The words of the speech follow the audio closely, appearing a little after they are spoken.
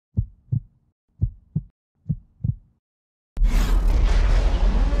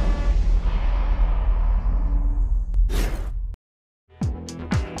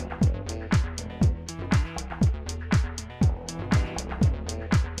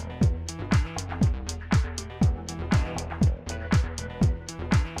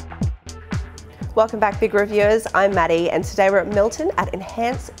Welcome back, Big Reviewers. I'm Maddie, and today we're at Milton at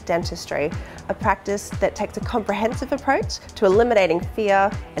Enhance Dentistry, a practice that takes a comprehensive approach to eliminating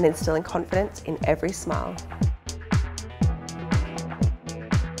fear and instilling confidence in every smile.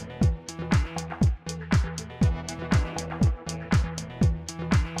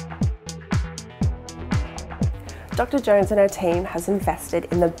 Dr. Jones and her team has invested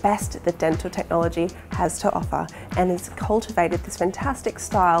in the best that dental technology has to offer and has cultivated this fantastic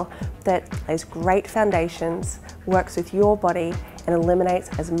style that lays great foundations, works with your body and eliminates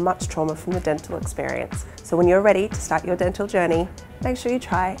as much trauma from the dental experience. So when you're ready to start your dental journey, make sure you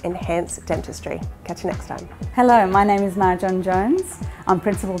try Enhance Dentistry. Catch you next time. Hello, my name is Marjon Jones. I'm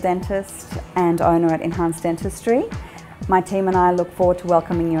Principal Dentist and owner at Enhance Dentistry. My team and I look forward to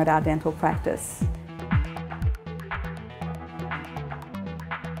welcoming you at our dental practice.